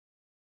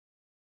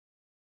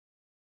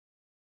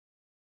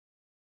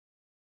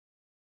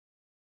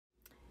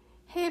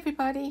Hey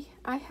everybody,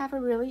 I have a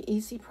really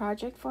easy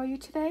project for you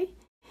today.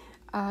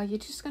 You're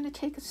just going to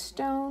take a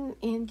stone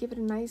and give it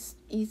a nice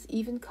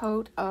even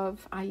coat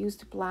of, I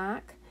used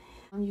black,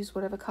 use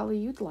whatever color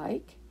you'd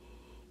like.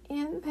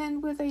 And then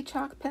with a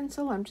chalk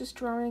pencil, I'm just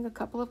drawing a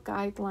couple of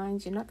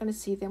guidelines. You're not going to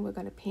see them, we're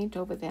going to paint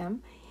over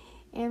them.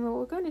 And what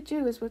we're going to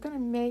do is we're going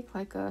to make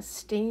like a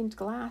stained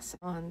glass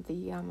on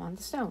the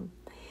stone.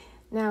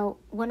 Now,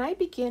 when I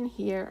begin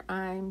here,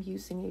 I'm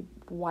using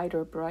a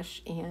wider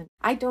brush, and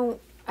I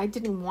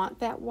didn't want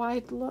that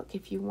wide look.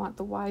 If you want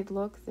the wide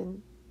look,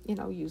 then,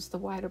 use the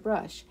wider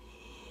brush.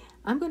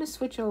 I'm going to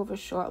switch over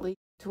shortly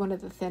to one of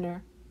the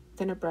thinner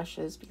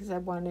brushes because I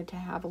wanted to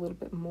have a little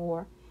bit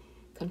more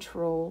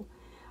control.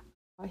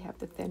 I have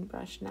the thin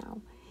brush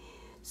now.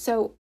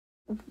 So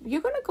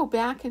you're going to go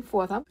back and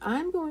forth.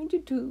 I'm going to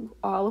do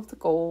all of the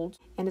gold,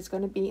 and it's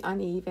going to be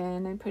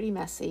uneven and pretty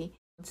messy.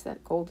 Once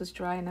that gold is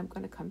dry, and I'm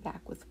going to come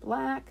back with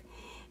black,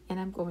 and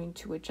I'm going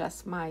to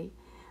adjust my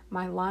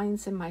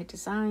lines and my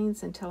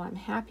designs until I'm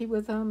happy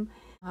with them.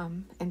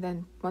 And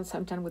then once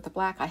I'm done with the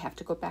black, I have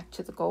to go back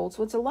to the gold.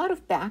 So it's a lot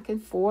of back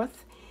and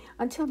forth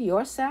until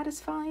you're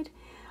satisfied.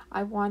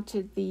 I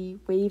wanted the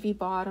wavy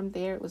bottom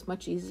there. It was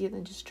much easier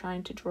than just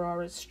trying to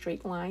draw a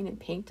straight line and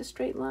paint a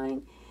straight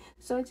line.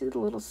 So I did a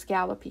little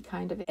scallopy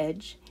kind of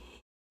edge.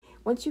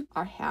 Once you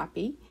are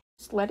happy,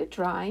 just let it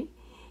dry.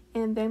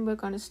 And then we're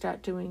going to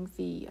start doing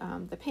the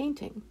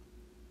painting.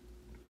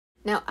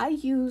 Now, I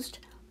used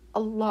a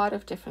lot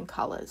of different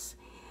colors.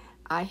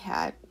 I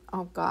had,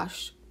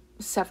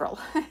 several.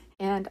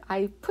 And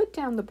I put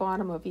down the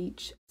bottom of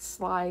each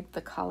slide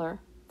the color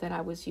that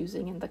I was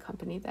using in the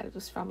company that it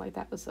was from. Like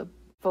that was a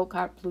Folk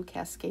Art Blue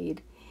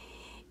Cascade.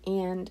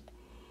 And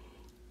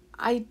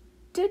I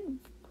did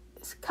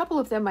a couple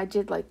of them. I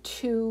did like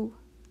 2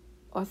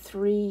 or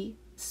 3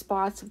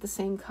 spots of the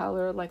same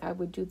color. Like I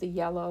would do the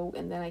yellow,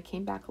 and then I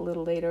came back a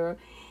little later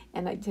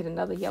and I did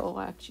another yellow.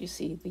 Actually, you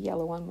see the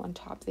yellow on one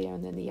top there,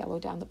 and then the yellow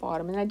down the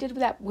bottom. And I did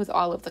that with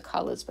all of the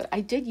colors, but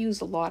I did use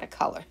a lot of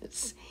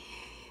colors.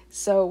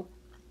 So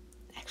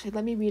actually,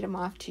 let me read them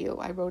off to you.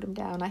 I wrote them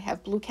down. I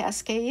have Blue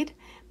Cascade,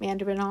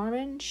 Mandarin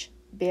Orange,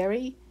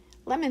 Berry,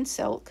 Lemon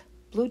Silk,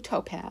 Blue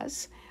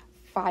Topaz,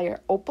 Fire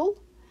Opal,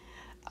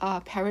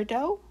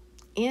 Peridot,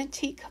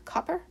 Antique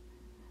Copper,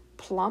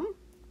 Plum,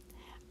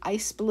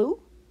 Ice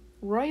Blue,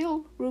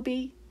 Royal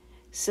Ruby,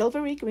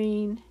 Silvery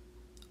Green,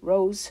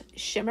 Rose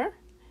Shimmer,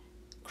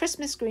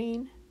 Christmas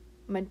Green,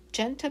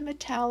 Magenta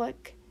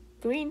Metallic,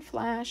 Green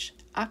Flash,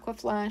 Aqua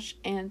Flash,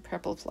 and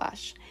Purple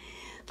Flash.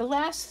 The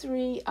last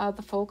 3 are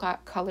the Folk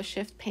Art Color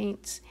Shift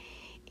paints,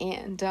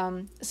 and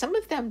some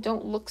of them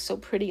don't look so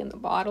pretty in the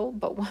bottle,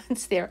 but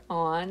once they're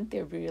on,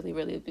 they're really,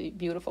 really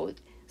beautiful.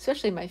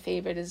 Especially my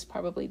favorite is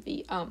probably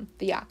the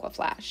Aqua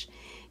Flash.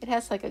 It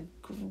has like a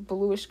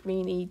bluish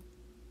greeny,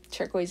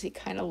 turquoisey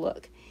kind of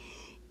look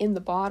in the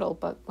bottle,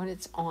 but when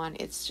it's on,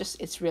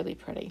 it's really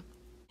pretty.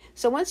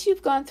 So once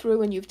you've gone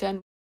through and you've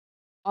done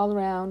all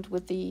around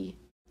with the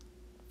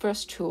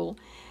first tool,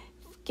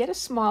 get a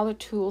smaller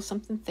tool,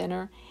 something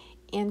thinner,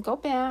 and go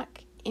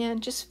back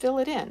and just fill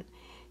it in.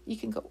 You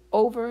can go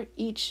over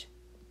each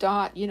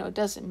dot, it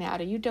doesn't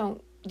matter.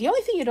 The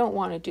only thing you don't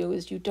want to do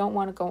is you don't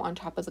want to go on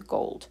top of the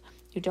gold.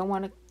 You don't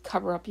want to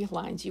cover up your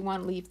lines. You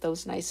want to leave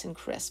those nice and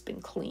crisp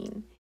and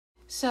clean.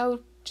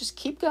 So just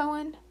keep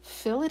going,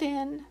 fill it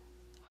in,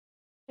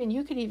 and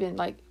you could even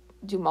like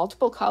do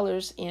multiple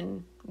colors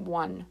in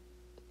one,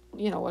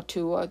 or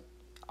 2, or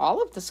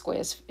all of the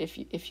squares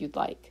if you'd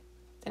like.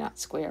 They're not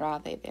square, are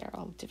they? They're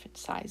all different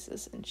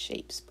sizes and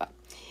shapes, but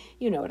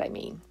you know what I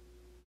mean.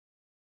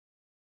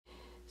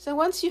 So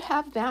once you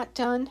have that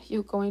done,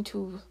 you're going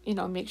to,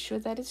 make sure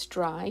that it's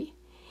dry,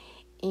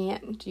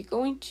 and you're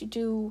going to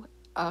do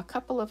a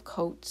couple of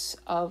coats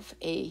of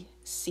a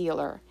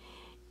sealer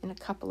in a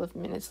couple of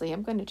minutes.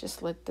 I'm going to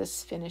just let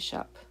this finish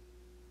up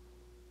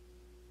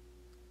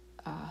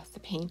the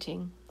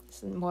painting.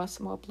 Some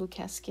more Blue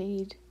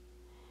Cascade.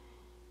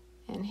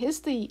 And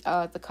here's the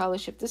color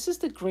shift. This is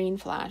the Green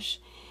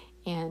Flash,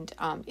 and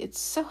it's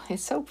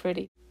so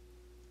pretty.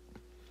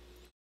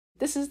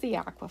 This is the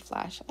Aqua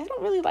Flash. I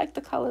don't really like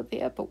the color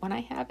there, but when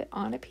I have it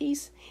on a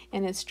piece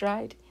and it's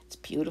dried, it's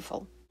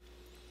beautiful.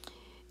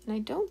 And I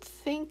don't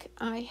think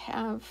I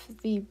have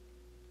the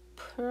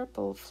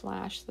Purple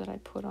Flash that I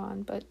put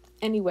on, but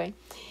anyway,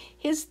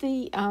 here's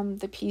the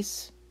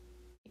piece,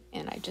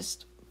 and I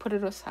just put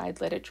it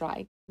aside, let it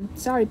dry.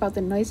 Sorry about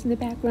the noise in the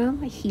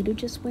background. My heater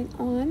just went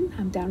on.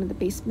 I'm down in the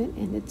basement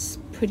and it's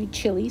pretty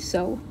chilly,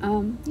 so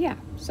yeah,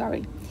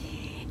 sorry.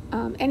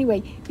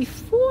 Anyway,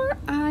 before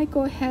I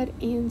go ahead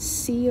and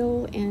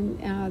seal and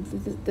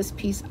this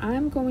piece,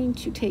 I'm going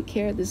to take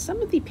care of this.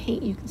 Some of the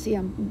paint, you can see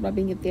I'm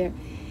rubbing it there,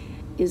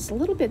 is a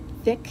little bit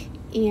thick,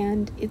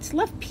 and it's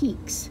left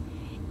peaks,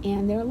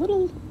 and they're a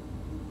little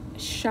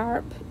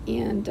sharp,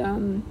 and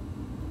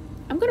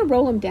I'm going to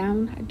roll them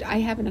down. I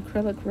have an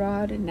acrylic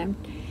rod, and I'm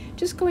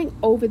just going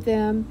over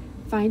them,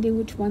 finding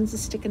which ones are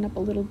sticking up a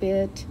little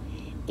bit,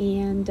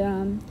 and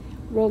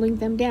rolling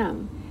them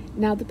down.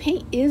 Now the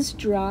paint is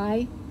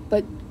dry,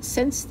 but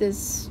since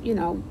this,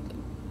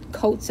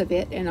 coats of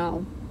it,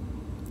 and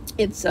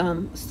it's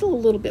still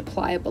a little bit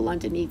pliable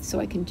underneath, so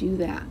I can do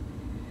that.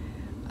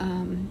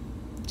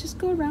 Just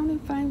go around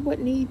and find what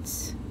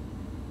needs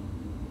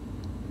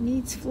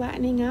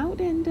flattening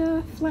out, and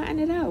flatten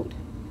it out.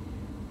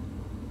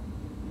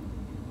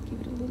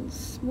 Give it a little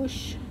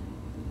smush.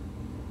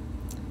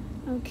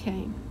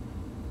 Okay,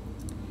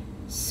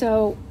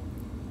 so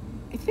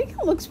I think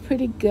it looks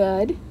pretty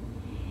good.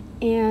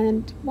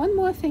 And one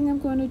more thing I'm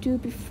going to do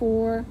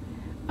before,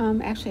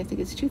 actually I think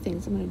it's two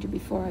things I'm going to do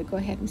before I go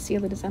ahead and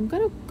seal it, is I'm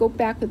going to go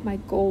back with my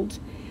gold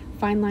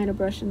fine liner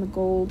brush in the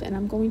gold, and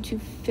I'm going to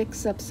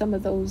fix up some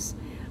of those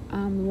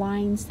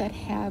lines that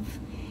have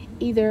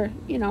either,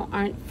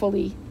 aren't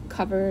fully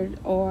covered,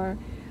 or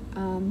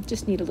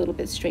just need a little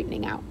bit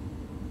straightening out.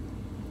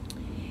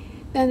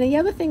 Then the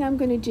other thing I'm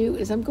going to do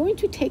is I'm going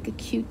to take a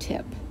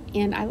Q-tip,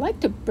 and I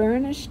like to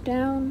burnish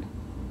down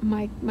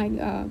my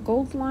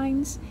gold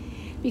lines,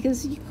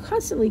 because you're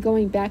constantly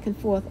going back and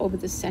forth over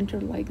the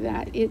center like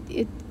that.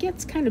 It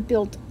gets kind of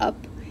built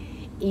up,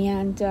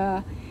 and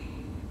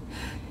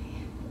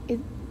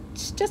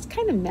it's just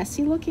kind of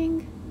messy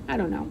looking. I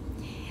don't know.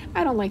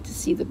 I don't like to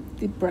see the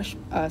brush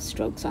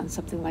strokes on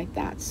something like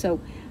that. So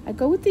I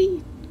go with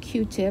the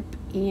Q-tip,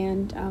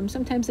 and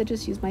sometimes I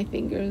just use my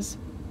fingers.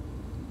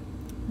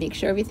 Make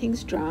sure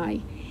everything's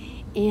dry,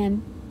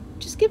 and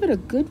just give it a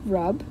good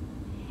rub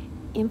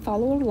and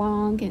follow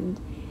along. And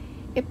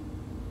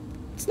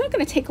it's not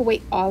going to take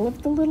away all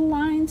of the little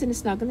lines, and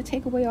it's not going to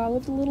take away all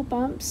of the little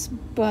bumps,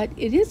 but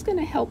it is going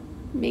to help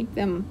make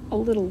them a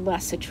little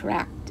less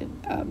attractive.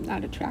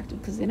 Not attractive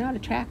because they're not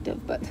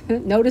attractive, but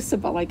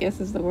noticeable, I guess,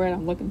 is the word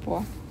I'm looking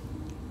for.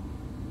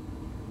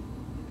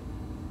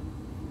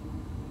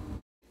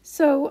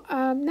 So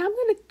now I'm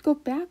going to go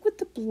back with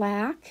the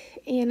black,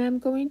 and I'm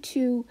going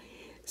to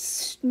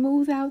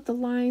smooth out the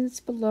lines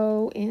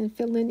below and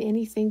fill in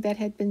anything that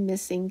had been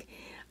missing.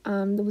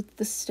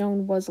 The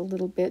stone was a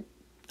little bit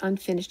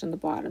unfinished on the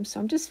bottom, so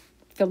I'm just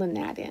filling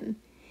that in.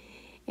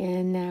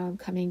 And now I'm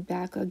coming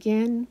back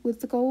again with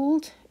the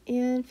gold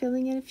and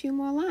filling in a few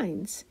more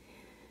lines.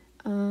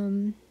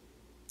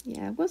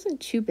 Yeah, it wasn't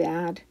too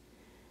bad,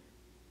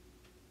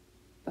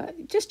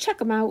 but just check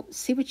them out,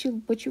 see what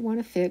you want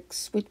to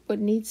fix, what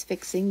needs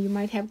fixing. You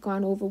might have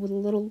gone over with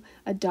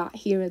a dot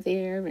here or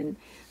there, and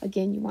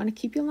again, you want to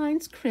keep your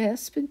lines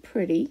crisp and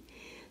pretty.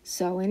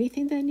 So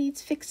anything that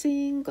needs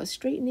fixing or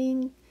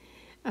straightening,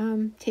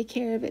 take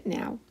care of it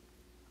now.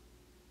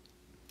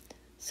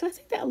 So I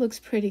think that looks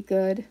pretty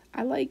good.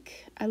 I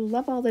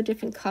love all the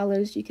different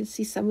colors. You can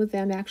see some of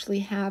them actually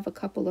have a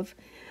couple of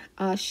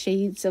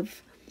shades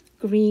of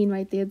green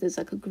right there. There's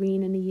like a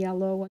green and a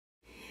yellow.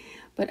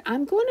 But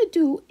I'm going to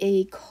do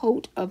a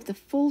coat of the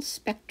full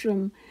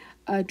spectrum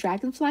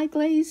dragonfly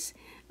glaze.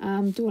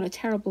 I'm doing a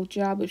terrible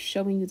job of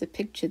showing you the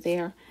picture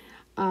there.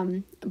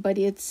 But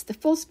it's the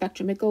full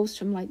spectrum. It goes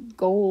from like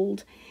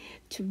gold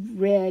to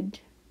red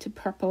to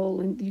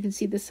purple, and you can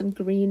see there's some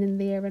green in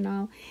there and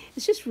all.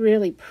 It's just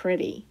really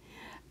pretty,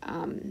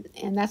 and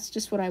that's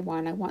just what I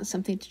want. I want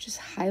something to just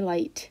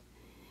highlight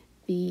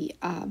the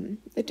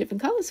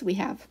different colors we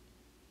have.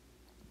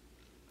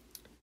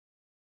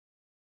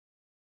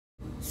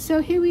 So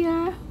here we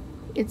are.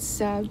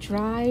 It's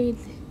dried.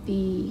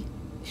 The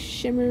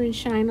shimmer and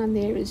shine on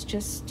there is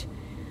just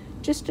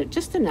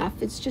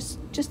enough. It's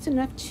just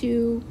enough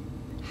to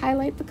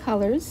highlight the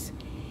colors,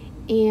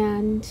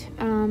 and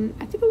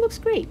I think it looks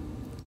great.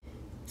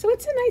 So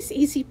it's a nice,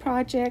 easy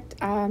project.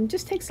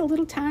 Just takes a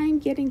little time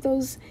getting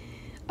those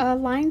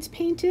lines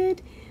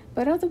painted.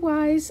 But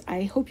otherwise,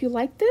 I hope you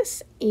liked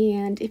this.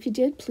 And if you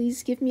did,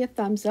 please give me a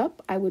thumbs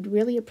up. I would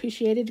really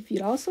appreciate it if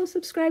you'd also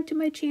subscribe to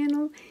my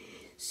channel,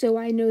 so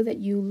I know that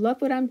you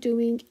love what I'm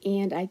doing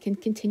and I can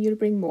continue to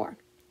bring more.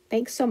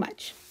 Thanks so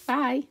much.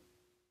 Bye.